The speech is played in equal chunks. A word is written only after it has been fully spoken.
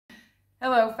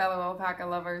Hello, fellow alpaca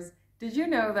lovers. Did you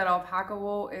know that alpaca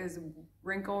wool is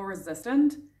wrinkle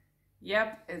resistant?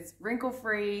 Yep, it's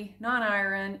wrinkle-free,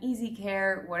 non-iron, easy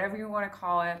care, whatever you want to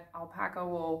call it. Alpaca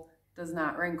wool does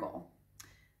not wrinkle.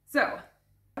 So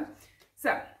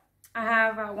I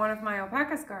have one of my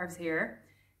alpaca scarves here,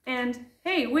 and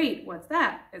hey, wait, what's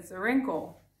that? It's a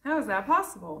wrinkle. How is that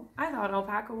possible? I thought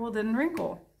alpaca wool didn't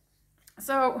wrinkle.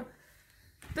 So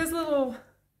this little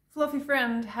fluffy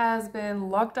friend has been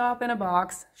locked up in a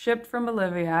box, shipped from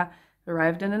Bolivia,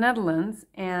 arrived in the Netherlands,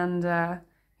 and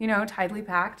you know, tightly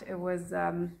packed. It was,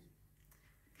 it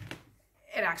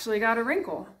actually got a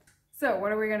wrinkle. So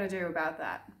what are we gonna do about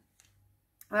that?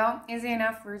 Well, easy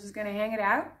enough. We're just gonna hang it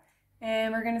out,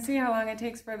 and we're gonna see how long it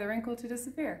takes for the wrinkle to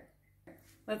disappear.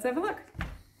 Let's have a look.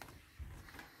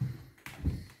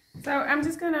 So I'm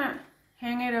just gonna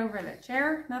hang it over the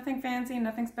chair. Nothing fancy,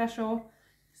 nothing special.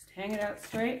 Just hang it out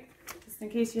straight, just in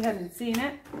case you hadn't seen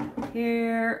it.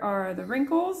 Here are the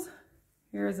wrinkles.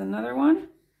 Here's another one.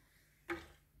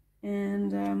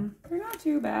 And they're not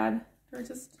too bad. They're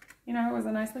just, you know, it was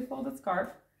a nicely folded scarf.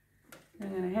 I'm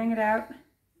gonna hang it out,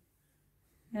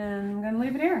 and I'm gonna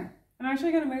leave it here. I'm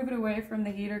actually gonna move it away from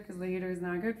the heater because the heater is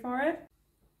not good for it.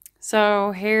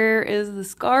 So here is the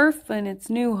scarf in its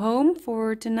new home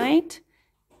for tonight.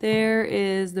 There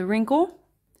is the wrinkle.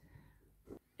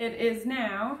 It is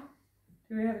now,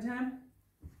 do we have a time?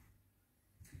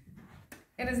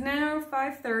 It is now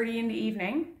 5:30 in the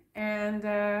evening, and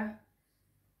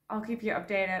I'll keep you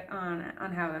updated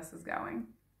on how this is going.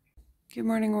 Good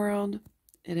morning, world.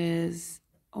 It is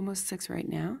almost 6 right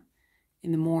now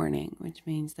in the morning, which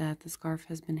means that the scarf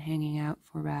has been hanging out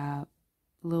for about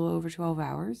a little over 12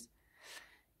 hours.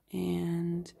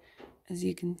 And as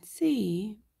you can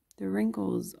see, the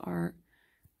wrinkles are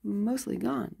mostly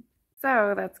gone.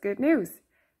 So that's good news.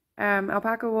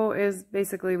 Alpaca wool is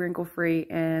basically wrinkle-free,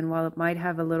 and while it might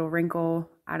have a little wrinkle,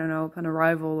 I don't know, upon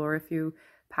arrival, or if you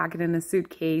pack it in a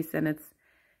suitcase and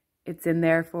it's in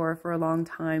there for a long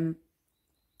time,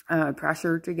 pressed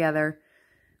together,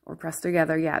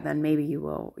 yeah, then maybe you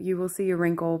will see a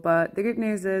wrinkle. But the good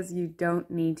news is you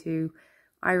don't need to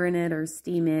iron it or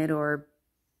steam it or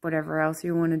whatever else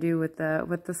you want to do with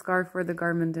the scarf or the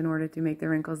garment in order to make the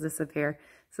wrinkles disappear.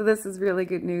 So this is really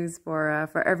good news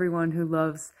for everyone who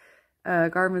loves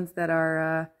garments that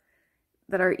are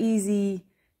easy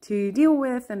to deal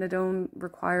with and that don't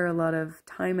require a lot of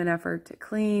time and effort to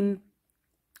clean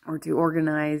or to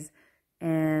organize.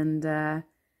 And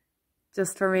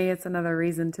just for me, it's another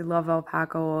reason to love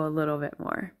alpaca wool a little bit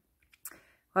more.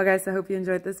 Well, guys, I hope you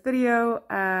enjoyed this video.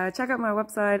 Check out my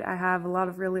website. I have a lot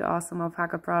of really awesome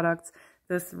alpaca products.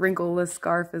 This wrinkleless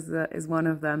scarf is one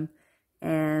of them.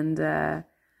 And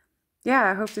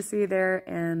yeah, I hope to see you there.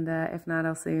 And if not,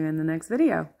 I'll see you in the next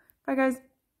video. Bye, guys.